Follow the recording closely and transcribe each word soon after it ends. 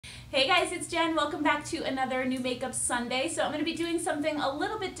Hey guys, it's Jen. Welcome back to another New Makeup Sunday. So I'm going to be doing something a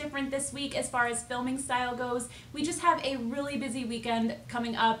little bit different this week as far as filming style goes. We just have a really busy weekend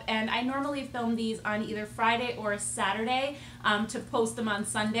coming up, and I normally film these on either Friday or Saturday to post them on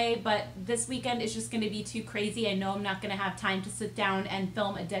Sunday, but this weekend is just going to be too crazy. I know I'm not going to have time to sit down and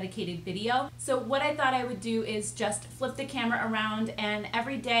film a dedicated video. So what I thought I would do is just flip the camera around, and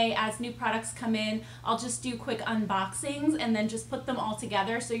every day as new products come in, I'll just do quick unboxings and then just put them all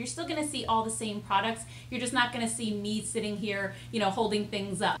together. So you're still going to see all the same products. You're just not going to see me sitting here, holding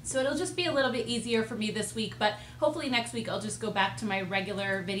things up. So it'll just be a little bit easier for me this week, but hopefully next week I'll just go back to my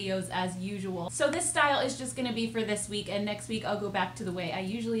regular videos as usual. So this style is just going to be for this week, and next week I'll go back to the way I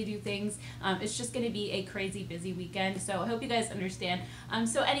usually do things. It's just going to be a crazy busy weekend, so I hope you guys understand.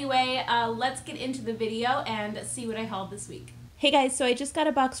 So anyway, let's get into the video and see what I hauled this week. Hey guys, so I just got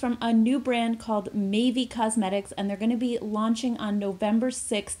a box from a new brand called Mavie Cosmetics, and they're going to be launching on November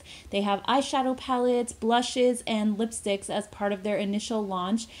 6th. They have eyeshadow palettes, blushes, and lipsticks as part of their initial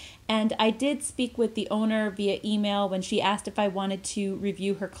launch. And I did speak with the owner via email when she asked if I wanted to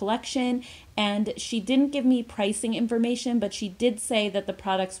review her collection, and she didn't give me pricing information, but she did say that the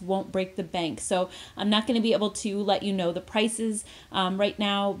products won't break the bank. So I'm not going to be able to let you know the prices right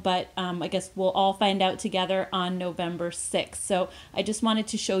now, but I guess we'll all find out together on November 6th. So I just wanted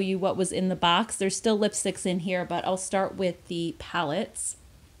to show you what was in the box. There's still lipsticks in here, but I'll start with the palettes.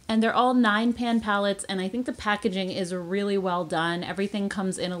 And they're all 9-pan palettes, and I think the packaging is really well done. Everything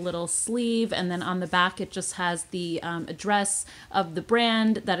comes in a little sleeve, and then on the back it just has the address of the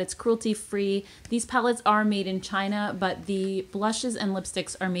brand, that it's cruelty-free. These palettes are made in China, but the blushes and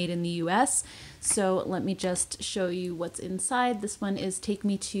lipsticks are made in the US. So let me just show you what's inside. This one is Take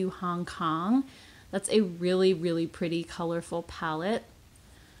Me to Hong Kong. That's a really, really pretty, colorful palette.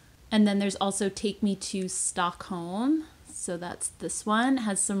 And then there's also Take Me to Stockholm. So that's this one.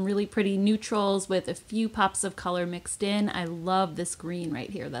 Has some really pretty neutrals with a few pops of color mixed in. I love this green right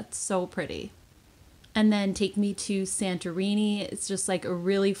here. That's so pretty. And then Take Me to Santorini. It's just like a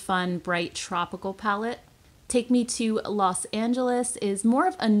really fun, bright tropical palette. Take Me to Los Angeles is more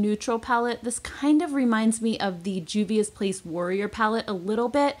of a neutral palette. This kind of reminds me of the Juvia's Place Warrior palette a little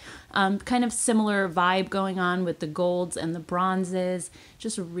bit. Kind of similar vibe going on with the golds and the bronzes.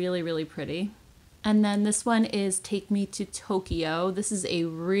 Just really, really pretty. And then this one is Take Me to Tokyo. This is a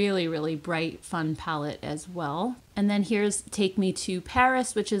really, really bright, fun palette as well. And then here's Take Me to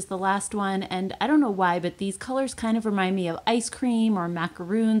Paris, which is the last one. And I don't know why, but these colors kind of remind me of ice cream or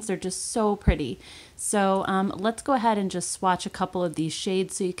macaroons. They're just so pretty. So let's go ahead and just swatch a couple of these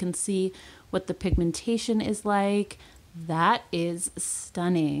shades so you can see what the pigmentation is like. That is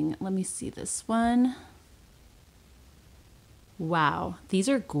stunning. Let me see this one. Wow, these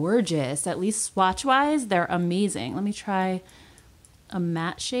are gorgeous. At least swatch-wise, they're amazing. Let me try a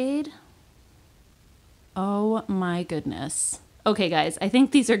matte shade. Oh my goodness. Okay, guys, I think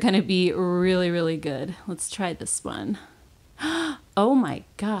these are gonna be really, really good. Let's try this one. Oh my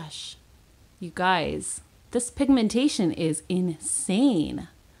gosh. You guys, this pigmentation is insane.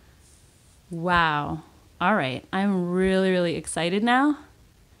 Wow. All right, I'm really, really excited now.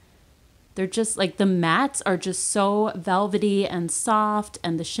 They're just like, the mattes are just so velvety and soft,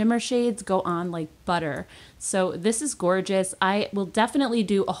 and the shimmer shades go on like butter. So this is gorgeous. I will definitely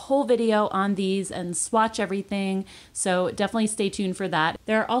do a whole video on these and swatch everything. So definitely stay tuned for that.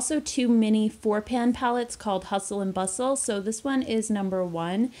 There are also 2 mini 4-pan palettes called Hustle and Bustle. So this one is number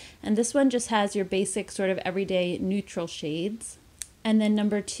 1, and this one just has your basic sort of everyday neutral shades. And then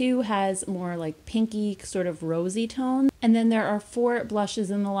number 2 has more like pinky, sort of rosy tones. And then there are 4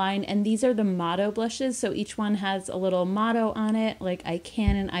 blushes in the line, and these are the motto blushes. So each one has a little motto on it, like I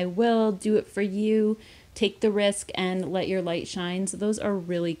can and I will, do it for you, take the risk, and let your light shine. So those are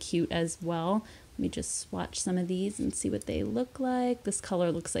really cute as well. Let me just swatch some of these and see what they look like. This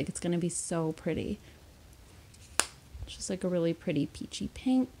color looks like it's going to be so pretty. It's just like a really pretty peachy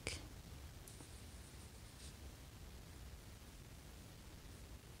pink.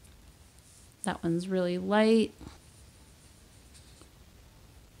 That one's really light.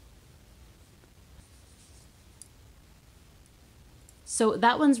 So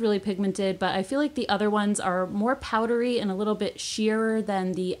that one's really pigmented, but I feel like the other ones are more powdery and a little bit sheerer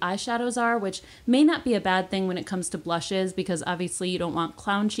than the eyeshadows are, which may not be a bad thing when it comes to blushes, because obviously you don't want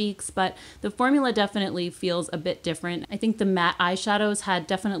clown cheeks, but the formula definitely feels a bit different. I think the matte eyeshadows had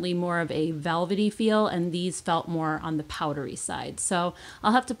definitely more of a velvety feel, and these felt more on the powdery side. So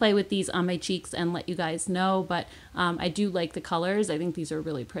I'll have to play with these on my cheeks and let you guys know, but I do like the colors. I think these are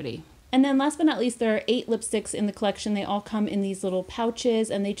really pretty. And then last but not least, there are 8 lipsticks in the collection. They all come in these little pouches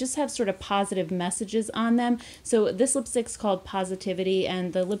and they just have sort of positive messages on them. So this lipstick's called Positivity,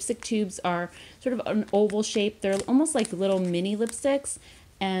 and the lipstick tubes are sort of an oval shape. They're almost like little mini lipsticks.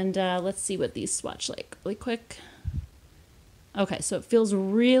 And let's see what these swatch like really quick. Okay, so it feels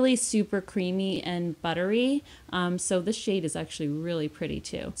really super creamy and buttery. So this shade is actually really pretty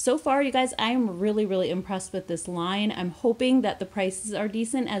too. So far, you guys, I'm really impressed with this line. I'm hoping that the prices are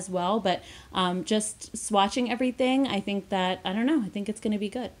decent as well, but just swatching everything, I think that, I don't know, I think it's gonna be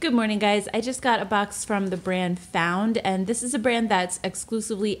good. Good morning, guys. I just got a box from the brand Found, and this is a brand that's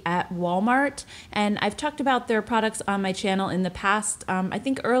exclusively at Walmart. And I've talked about their products on my channel in the past, I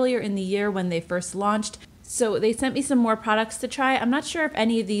think earlier in the year when they first launched. So they sent me some more products to try. I'm not sure if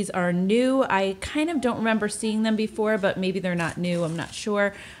any of these are new. I kind of don't remember seeing them before, but maybe they're not new. I'm not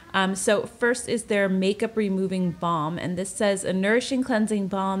sure. So first is their makeup removing balm, and this says a nourishing cleansing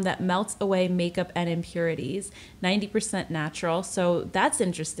balm that melts away makeup and impurities, 90% natural. So that's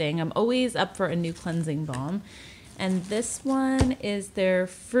interesting. I'm always up for a new cleansing balm. And this one is their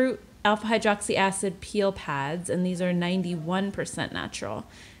fruit alpha hydroxy acid peel pads, and these are 91% natural.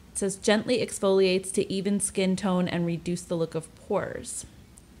 It says gently exfoliates to even skin tone and reduce the look of pores.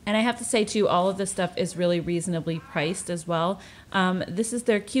 And I have to say too, all of this stuff is really reasonably priced as well. This is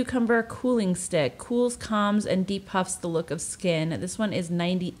their cucumber cooling stick. Cools, calms, and depuffs the look of skin. This one is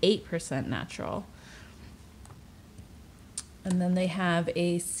 98% natural. And then they have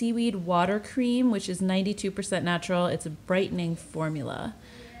a seaweed water cream, which is 92% natural. It's a brightening formula.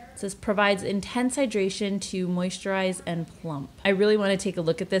 It says provides intense hydration to moisturize and plump. I really want to take a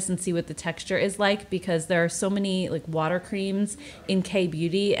look at this and see what the texture is like, because there are so many like water creams in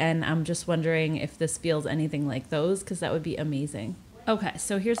K-Beauty, and I'm just wondering if this feels anything like those, because that would be amazing. Okay,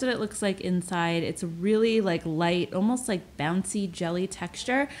 so here's what it looks like inside. It's really like light, almost like bouncy jelly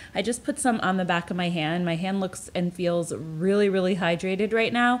texture. I just put some on the back of my hand. My hand looks and feels really hydrated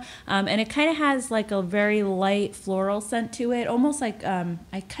right now. And it kind of has like a very light floral scent to it, almost like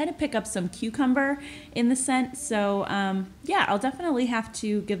I kind of pick up some cucumber in the scent. So yeah, I'll definitely have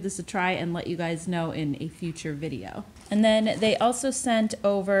to give this a try and let you guys know in a future video. And then they also sent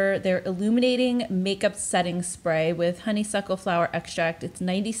over their illuminating makeup setting spray with honeysuckle flower extract. It's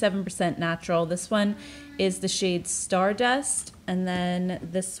 97% natural. This one is the shade Stardust. And then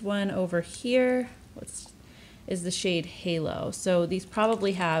this one over here is the shade Halo. So these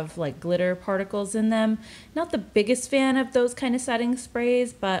probably have like glitter particles in them. Not the biggest fan of those kind of setting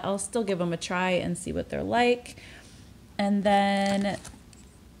sprays, but I'll still give them a try and see what they're like. And then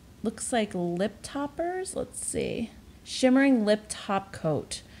looks like lip toppers. Let's see. Shimmering lip top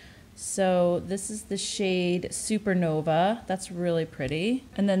coat. So this is the shade Supernova. That's really pretty.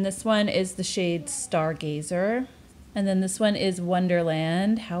 And then this one is the shade Stargazer. And then this one is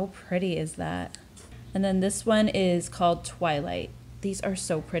Wonderland. How pretty is that? And then this one is called Twilight. These are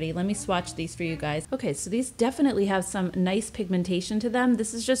so pretty. Let me swatch these for you guys. Okay, so these definitely have some nice pigmentation to them.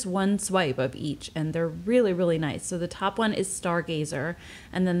 This is just one swipe of each, and they're really nice. So the top one is Stargazer,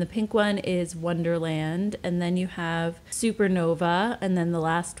 and then the pink one is Wonderland, and then you have Supernova, and then the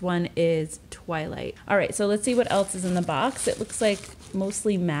last one is Twilight. All right, so let's see what else is in the box. It looks like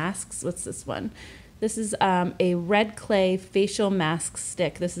mostly masks. What's this one? This is a red clay facial mask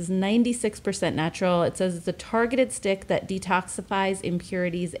stick. This is 96% natural. It says it's a targeted stick that detoxifies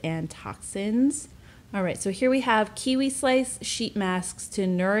impurities and toxins. All right, so here we have kiwi slice sheet masks to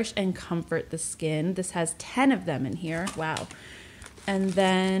nourish and comfort the skin. This has 10 of them in here. Wow. And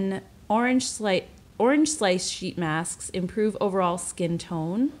then orange slice sheet masks improve overall skin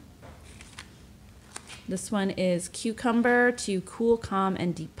tone. This one is cucumber to cool, calm,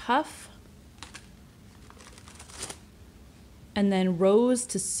 and depuff. And then rose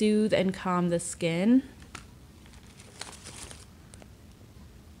to soothe and calm the skin.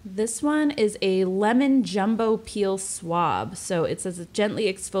 This one is a lemon jumbo peel swab. So it says it gently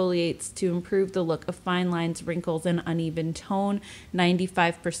exfoliates to improve the look of fine lines, wrinkles, and uneven tone,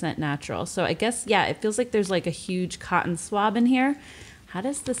 95% natural. So I guess, yeah, it feels like there's like a huge cotton swab in here. How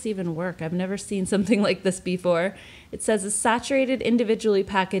does this even work? I've never seen something like this before. It says a saturated, individually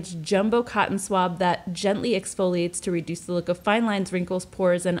packaged jumbo cotton swab that gently exfoliates to reduce the look of fine lines, wrinkles,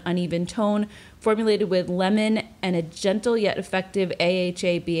 pores, and uneven tone, formulated with lemon and a gentle yet effective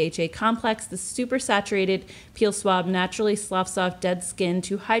AHA-BHA complex. The super saturated peel swab naturally sloughs off dead skin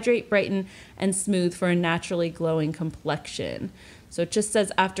to hydrate, brighten, and smooth for a naturally glowing complexion. So it just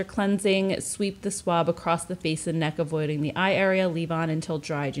says after cleansing, sweep the swab across the face and neck, avoiding the eye area. Leave on until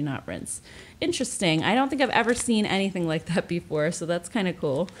dry. Do not rinse. Interesting. I don't think I've ever seen anything like that before, so that's kind of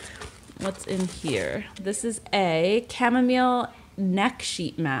cool. What's in here? This is a chamomile neck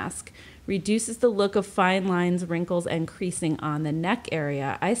sheet mask. Reduces the look of fine lines, wrinkles, and creasing on the neck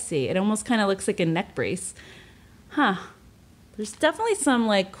area. I see. It almost kind of looks like a neck brace. Huh. There's definitely some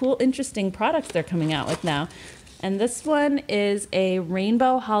like cool, interesting products they're coming out with now. And this one is a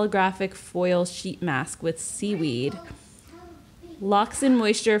rainbow holographic foil sheet mask with seaweed. Locks in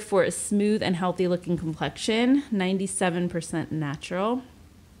moisture for a smooth and healthy looking complexion, 97% natural.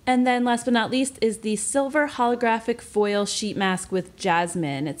 And then last but not least is the silver holographic foil sheet mask with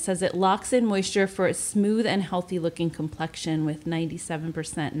jasmine. It says it locks in moisture for a smooth and healthy looking complexion with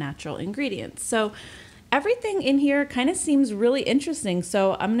 97% natural ingredients. So everything in here kind of seems really interesting.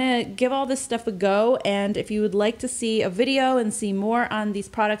 So I'm going to give all this stuff a go. And if you would like to see a video and see more on these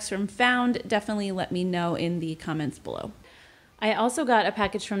products from Found, definitely let me know in the comments below. I also got a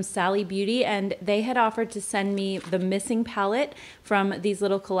package from Sally Beauty, and they had offered to send me the Missing palette from these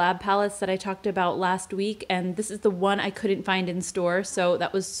little collab palettes that I talked about last week, and this is the one I couldn't find in store, so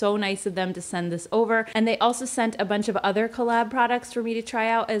that was so nice of them to send this over. And they also sent a bunch of other collab products for me to try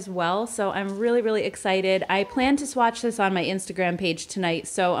out as well, so I'm really, really excited. I plan to swatch this on my Instagram page tonight,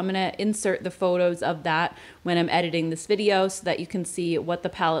 so I'm gonna insert the photos of that when I'm editing this video so that you can see what the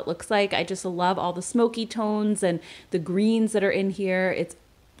palette looks like. I just love all the smoky tones and the greens that are in here. It's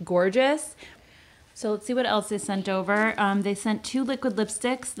gorgeous. So let's see what else they sent over. They sent 2 liquid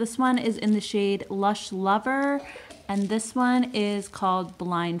lipsticks. This one is in the shade Lush Lover, and this one is called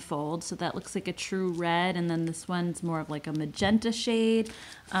Blindfold. So that looks like a true red, and then this one's more of like a magenta shade.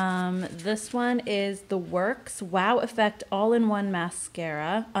 This one is the Works Wow Effect All-in-One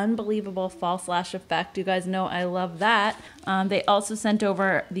Mascara. Unbelievable false lash effect. You guys know I love that. They also sent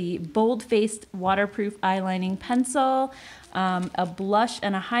over the Bold Faced Waterproof Eyelining Pencil, a blush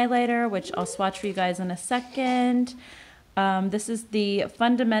and a highlighter, which I'll swatch for you guys in a second. This is the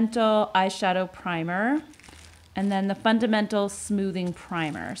Fundamental Eyeshadow Primer, and then the Fundamental Smoothing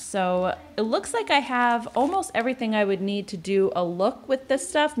Primer. So it looks like I have almost everything I would need to do a look with this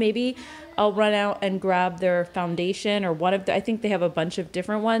stuff. Maybe I'll run out and grab their foundation or one of the, I think they have a bunch of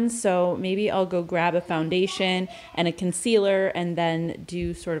different ones. So maybe I'll go grab a foundation and a concealer and then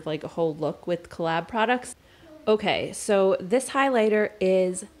do sort of like a whole look with collab products. Okay, so this highlighter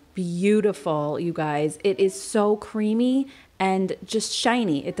is beautiful, you guys. It is so creamy and just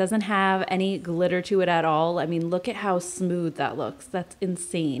shiny. It doesn't have any glitter to it at all. I mean, look at how smooth that looks. That's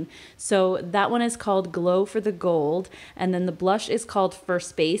insane. So that one is called Glow for the Gold, and then the blush is called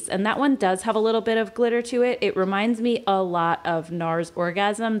First Base, and that one does have a little bit of glitter to it. It reminds me a lot of NARS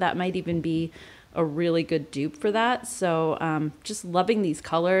Orgasm. That might even be a really good dupe for that. So just loving these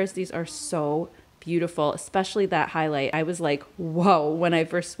colors. These are so beautiful, especially that highlight. I was like, whoa, when I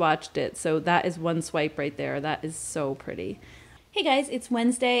first swatched it. So that is one swipe right there. That is so pretty. Hey guys, it's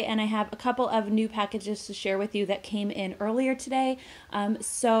Wednesday and I have a couple of new packages to share with you that came in earlier today.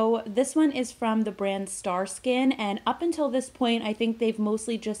 So this one is from the brand Starskin, and up until this point I think they've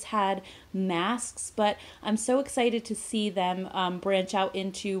mostly just had masks, but I'm so excited to see them branch out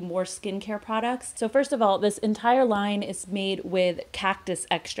into more skincare products. So first of all, this entire line is made with cactus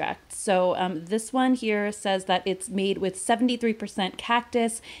extract. So this one here says that it's made with 73%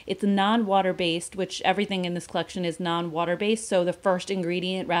 cactus. It's non-water based, which everything in this collection is non-water based. So the first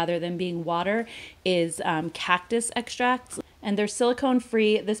ingredient, rather than being water, is cactus extracts. And they're silicone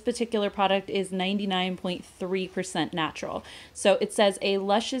free. This particular product is 99.3% natural. So it says a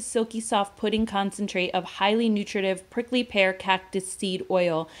luscious, silky soft pudding concentrate of highly nutritive prickly pear cactus seed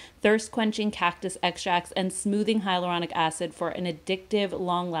oil, thirst quenching cactus extracts, and smoothing hyaluronic acid for an addictive,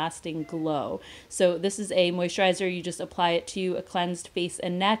 long lasting glow. So this is a moisturizer. You just apply it to a cleansed face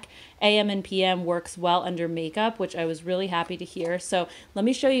and neck. AM and PM works well under makeup, which I was really happy to hear. So let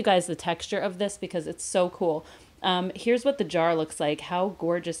me show you guys the texture of this because it's so cool. Here's what the jar looks like. How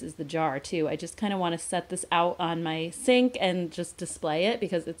gorgeous is the jar too. I just kind of want to set this out on my sink and just display it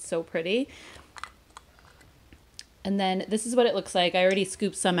because it's so pretty. And then this is what it looks like. I already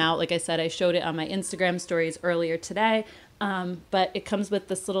scooped some out. Like I said, I showed it on my Instagram stories earlier today. But it comes with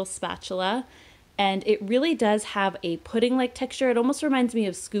this little spatula, and it really does have a pudding-like texture. It almost reminds me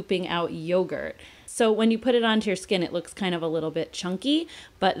of scooping out yogurt. So when you put it onto your skin, it looks kind of a little bit chunky,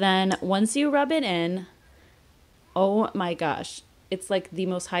 but then once you rub it in, oh my gosh, it's like the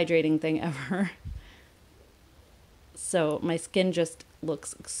most hydrating thing ever. So my skin just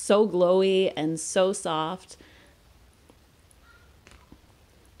looks so glowy and so soft.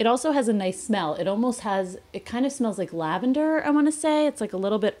 It also has a nice smell. It kind of smells like lavender, I want to say. It's like a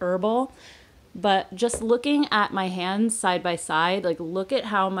little bit herbal. But just looking at my hands side by side, like look at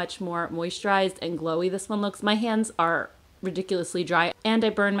how much more moisturized and glowy this one looks. My hands are ridiculously dry. And I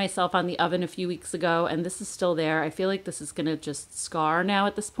burned myself on the oven a few weeks ago, and this is still there. I feel like this is gonna just scar now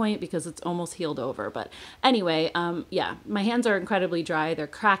at this point because it's almost healed over. But anyway, yeah, my hands are incredibly dry. They're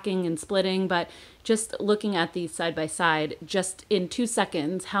cracking and splitting, but just looking at these side by side, just in 2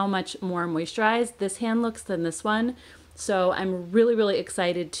 seconds, how much more moisturized this hand looks than this one. So I'm really, really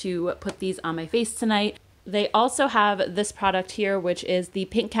excited to put these on my face tonight. They also have this product here, which is the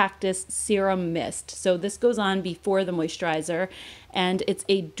Pink Cactus Serum Mist. So this goes on before the moisturizer, and it's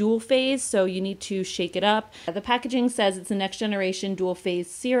a dual phase, so you need to shake it up. The packaging says it's a next generation dual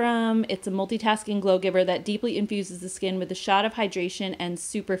phase serum. It's a multitasking glow giver that deeply infuses the skin with a shot of hydration and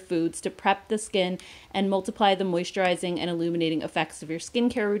superfoods to prep the skin and multiply the moisturizing and illuminating effects of your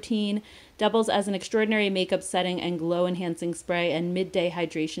skincare routine. Doubles as an extraordinary makeup setting and glow enhancing spray and midday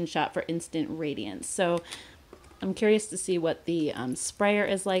hydration shot for instant radiance. So I'm curious to see what the sprayer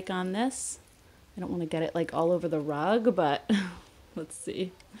is like on this. I don't want to get it like all over the rug, but let's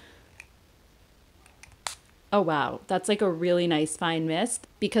see. Oh wow, that's like a really nice fine mist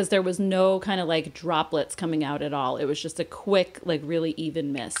because there was no kind of like droplets coming out at all. It was just a quick, like really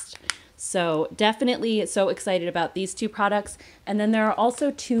even mist. So definitely so excited about these two products. And then there are also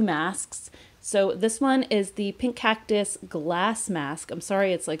 2 masks. So this one is the Pink Cactus Glass Mask. I'm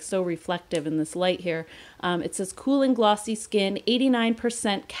sorry, it's like so reflective in this light here. It says cool and glossy skin,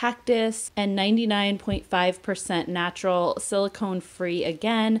 89% cactus and 99.5% natural, silicone free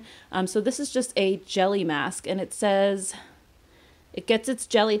again. So this is just a jelly mask, and it says it gets its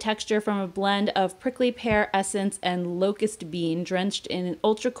jelly texture from a blend of prickly pear essence and locust bean drenched in an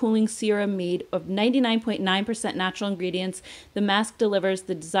ultra cooling serum made of 99.9% natural ingredients. The mask delivers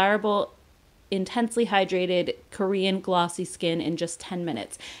the desirable intensely hydrated Korean glossy skin in just 10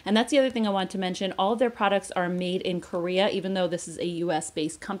 minutes. And that's the other thing I want to mention. All of their products are made in Korea, even though this is a US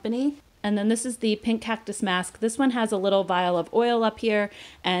based company. And then this is the Pink Cactus Mask. This one has a little vial of oil up here,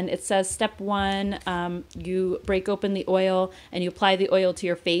 and it says step 1, you break open the oil and you apply the oil to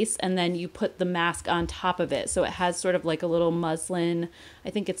your face, and then you put the mask on top of it. So it has sort of like a little muslin, I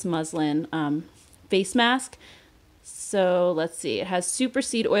think it's muslin, face mask. So let's see, it has super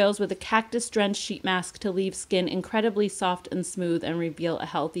seed oils with a cactus drenched sheet mask to leave skin incredibly soft and smooth and reveal a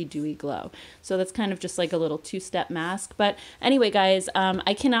healthy dewy glow. So that's kind of just like a little 2-step mask. But anyway, guys,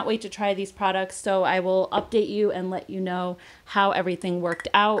 I cannot wait to try these products. So I will update you and let you know how everything worked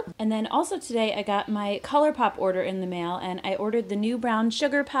out. And then also today I got my ColourPop order in the mail, and I ordered the new Brown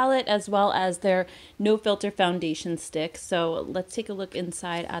Sugar palette as well as their No Filter foundation stick. So let's take a look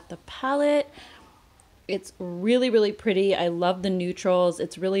inside at the palette. It's really, really pretty. I love the neutrals.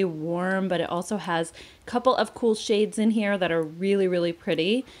 It's really warm, but it also has a couple of cool shades in here that are really, really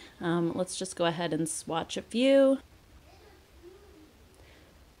pretty. Let's just go ahead and swatch a few.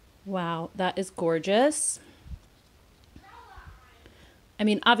 Wow, that is gorgeous. I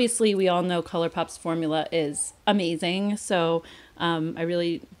mean, obviously, we all know ColourPop's formula is amazing, so I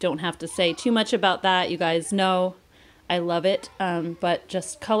really don't have to say too much about that. You guys know I love it, but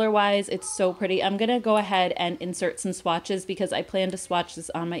just color-wise, it's so pretty. I'm going to go ahead and insert some swatches because I plan to swatch this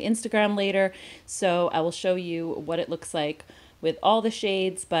on my Instagram later, so I will show you what it looks like with all the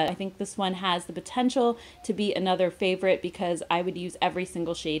shades, but I think this one has the potential to be another favorite because I would use every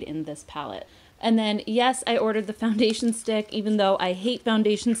single shade in this palette. And then, yes, I ordered the foundation stick, even though I hate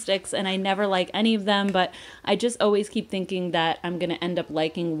foundation sticks and I never like any of them, but I just always keep thinking that I'm going to end up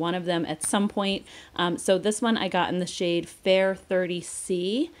liking one of them at some point. So this one I got in the shade Fair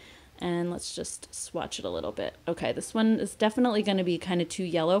 30C, and let's just swatch it a little bit. Okay, this one is definitely going to be kind of too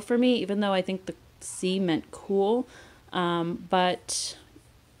yellow for me, even though I think the C meant cool, but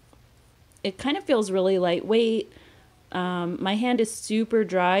it kind of feels really lightweight. My hand is super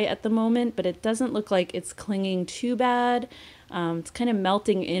dry at the moment, but it doesn't look like it's clinging too bad. It's kind of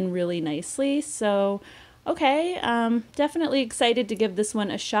melting in really nicely. So, okay, definitely excited to give this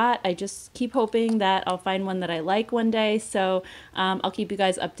one a shot. I just keep hoping that I'll find one that I like one day. So I'll keep you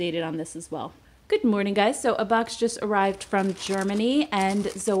guys updated on this as well. Good morning, guys. So a box just arrived from Germany, and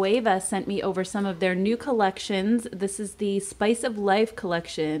Zoeva sent me over some of their new collections. This is the Spice of Life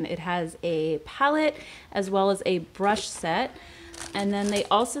collection. It has a palette as well as a brush set. And then they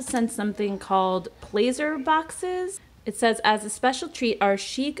also sent something called Placer boxes. It says, as a special treat, our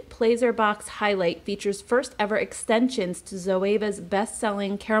chic Placer box highlight features first ever extensions to Zoeva's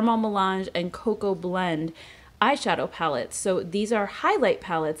best-selling Caramel Melange and Cocoa Blend eyeshadow palettes. So these are highlight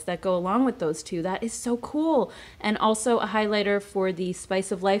palettes that go along with those two. That is so cool. And also a highlighter for the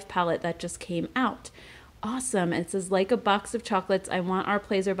Spice of Life palette that just came out. Awesome. It says, like a box of chocolates, I want our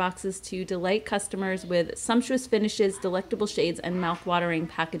Placer boxes to delight customers with sumptuous finishes, delectable shades, and mouth-watering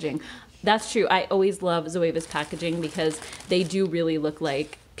packaging. That's true. I always love Zoeva's packaging because they do really look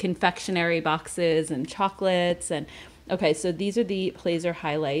like confectionery boxes and chocolates. And okay, so these are the Placer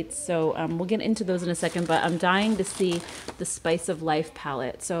highlights. So we'll get into those in a second, but I'm dying to see the Spice of Life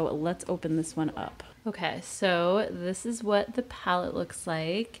palette. So let's open this one up. Okay, so this is what the palette looks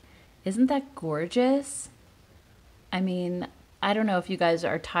like. Isn't that gorgeous? I mean, I don't know if you guys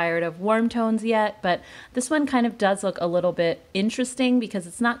are tired of warm tones yet, but this one kind of does look a little bit interesting because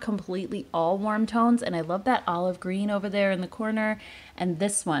it's not completely all warm tones. And I love that olive green over there in the corner. And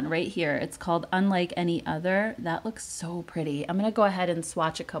this one right here, it's called Unlike Any Other. That looks so pretty. I'm gonna go ahead and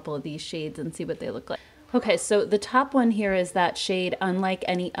swatch a couple of these shades and see what they look like. Okay, so the top one here is that shade Unlike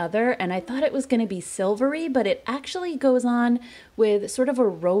Any Other, and I thought it was going to be silvery, but it actually goes on with sort of a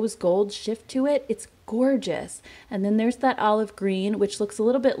rose gold shift to it. It's gorgeous. And then there's that olive green, which looks a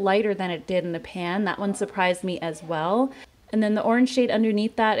little bit lighter than it did in the pan. That one surprised me as well. And then the orange shade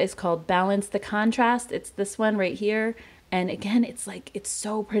underneath that is called Balance the Contrast. It's this one right here. And again, it's like, it's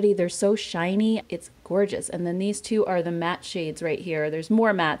so pretty. They're so shiny. It's gorgeous. And then these two are the matte shades right here. There's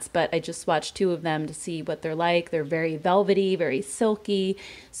more mattes, but I just swatched two of them to see what they're like. They're very velvety, very silky.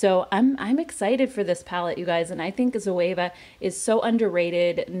 So I'm excited for this palette, you guys. And I think Zoeva is so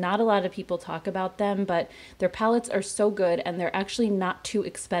underrated. Not a lot of people talk about them, but their palettes are so good and they're actually not too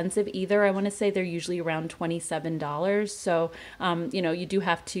expensive either. I want to say they're usually around $27. So, you know, you do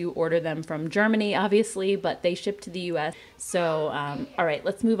have to order them from Germany, obviously, but they ship to the US. So, all right,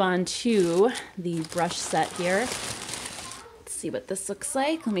 let's move on to the brush set here. Let's see what this looks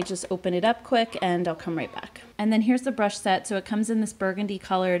like. Let me just open it up quick and I'll come right back. And then here's the brush set. So it comes in this burgundy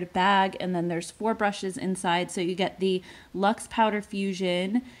colored bag and then there's 4 brushes inside. So you get the Luxe Powder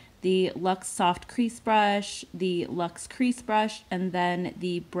Fusion, the Luxe Soft Crease Brush, the Luxe Crease Brush, and then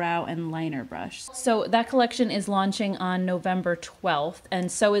the Brow and Liner Brush. So that collection is launching on November 12th,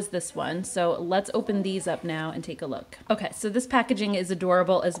 and so is this one. So let's open these up now and take a look. Okay, so this packaging is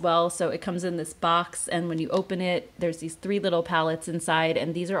adorable as well. So it comes in this box, and when you open it, there's these 3 little palettes inside,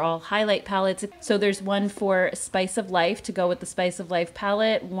 and these are all highlight palettes. So there's one for Spice of Life to go with the Spice of Life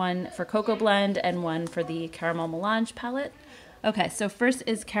palette, one for Cocoa Blend, and one for the Caramel Melange palette. Okay, so first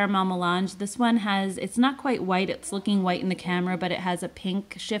is Caramel Melange. This one has, it's not quite white, it's looking white in the camera, but it has a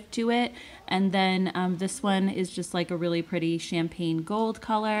pink shift to it. And then this one is just like a really pretty champagne gold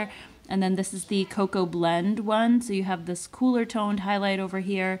color. And then this is the Cocoa Blend one. So you have this cooler toned highlight over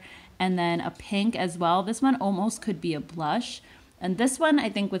here and then a pink as well. This one almost could be a blush. And this one, I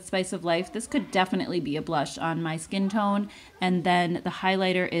think with Spice of Life, this could definitely be a blush on my skin tone. And then the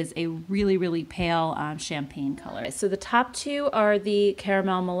highlighter is a really, really pale champagne color. So the top 2 are the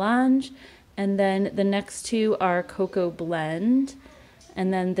Caramel Melange, and then the next 2 are Cocoa Blend.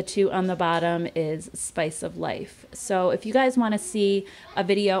 And then the 2 on the bottom is Spice of Life. So if you guys want to see a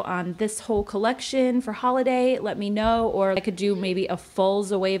video on this whole collection for holiday, let me know. Or I could do maybe a full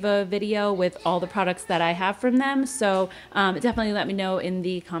Zoeva video with all the products that I have from them. So definitely let me know in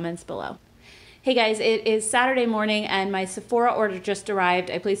the comments below. Hey guys, it is Saturday morning and my Sephora order just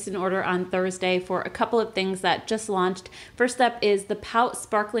arrived. I placed an order on Thursday for a couple of things that just launched. First up is the Pout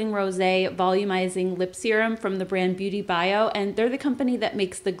Sparkling Rosé Volumizing Lip Serum from the brand Beauty Bio, and they're the company that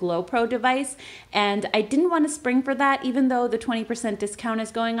makes the Glow Pro device. And I didn't want to spring for that, even though the 20% discount is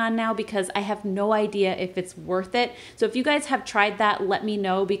going on now, because I have no idea if it's worth it. So if you guys have tried that, let me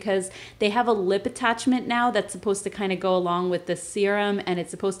know, because they have a lip attachment now that's supposed to kind of go along with the serum, and it's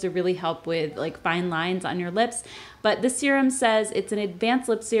supposed to really help with like fine lines on your lips. But this serum says it's an advanced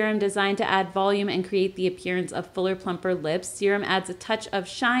lip serum designed to add volume and create the appearance of fuller, plumper lips. Serum adds a touch of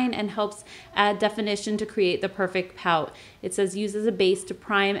shine and helps add definition to create the perfect pout. It says use as a base to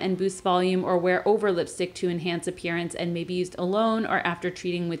prime and boost volume, or wear over lipstick to enhance appearance, and may be used alone or after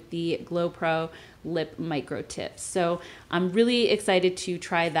treating with the Glow Pro lip micro tips. So I'm really excited to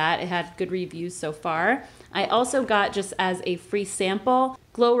try that. It had good reviews so far. I also got, just as a free sample,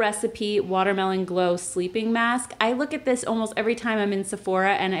 Glow Recipe Watermelon Glow Sleeping Mask. I look at this almost every time I'm in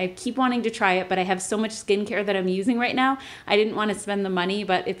Sephora and I keep wanting to try it, but I have so much skincare that I'm using right now. I didn't want to spend the money,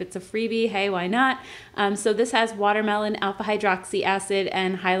 but if it's a freebie, hey, why not? So this has watermelon, alpha hydroxy acid,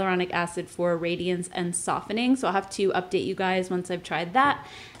 and hyaluronic acid for radiance and softening. So I'll have to update you guys once I've tried that.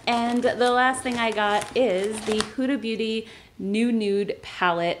 And the last thing I got is the Huda Beauty new Nude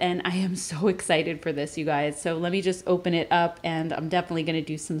palette, and I am so excited for this, you guys. So let me just open it up, and I'm definitely going to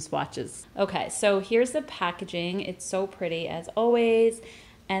do some swatches. Okay, so here's the packaging. It's so pretty as always.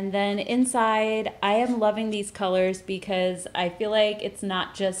 And then inside, I am loving these colors because I feel like it's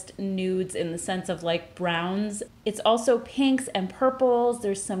not just nudes in the sense of like browns. It's also pinks and purples.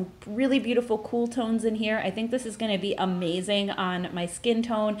 There's some really beautiful cool tones in here. I think this is going to be amazing on my skin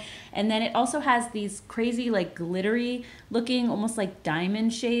tone. And then it also has these crazy like glittery looking, almost like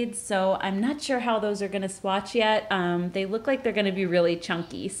diamond shades. So I'm not sure how those are going to swatch yet. They look like they're going to be really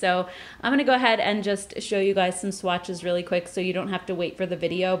chunky. So I'm going to go ahead and just show you guys some swatches really quick so you don't have to wait for the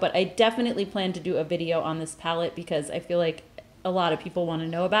video. But I definitely plan to do a video on this palette because I feel like a lot of people want to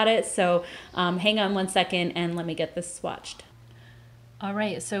know about it. So hang on 1 second and let me get this swatched. All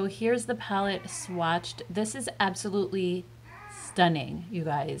right, so here's the palette swatched. This is absolutely stunning, you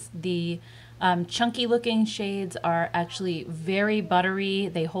guys. The chunky looking shades are actually very buttery.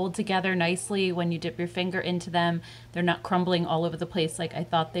 They hold together nicely when you dip your finger into them. They're not crumbling all over the place like I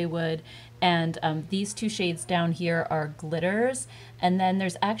thought they would. And these two shades down here are glitters. And then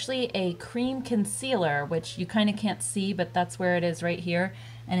there's actually a cream concealer, which you kind of can't see, but that's where it is right here.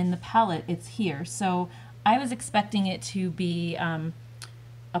 And in the palette, it's here. So I was expecting it to be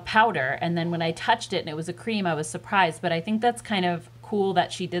a powder, and then when I touched it and it was a cream, I was surprised. But I think that's kind of cool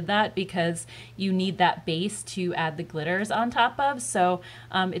that she did that because you need that base to add the glitters on top of. So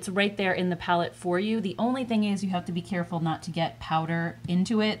it's right there in the palette for you. The only thing is you have to be careful not to get powder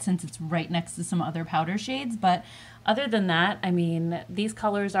into it since it's right next to some other powder shades. But other than that, I mean, these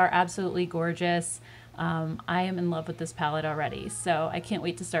colors are absolutely gorgeous. I am in love with this palette already, so I can't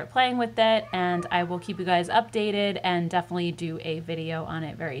wait to start playing with it, and I will keep you guys updated and definitely do a video on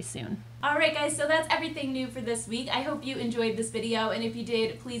it very soon. Alright guys, so that's everything new for this week. I hope you enjoyed this video, and if you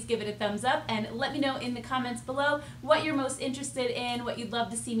did, please give it a thumbs up and let me know in the comments below what you're most interested in, what you'd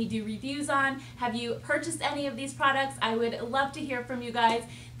love to see me do reviews on. Have you purchased any of these products? I would love to hear from you guys.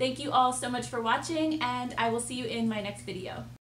 Thank you all so much for watching, and I will see you in my next video.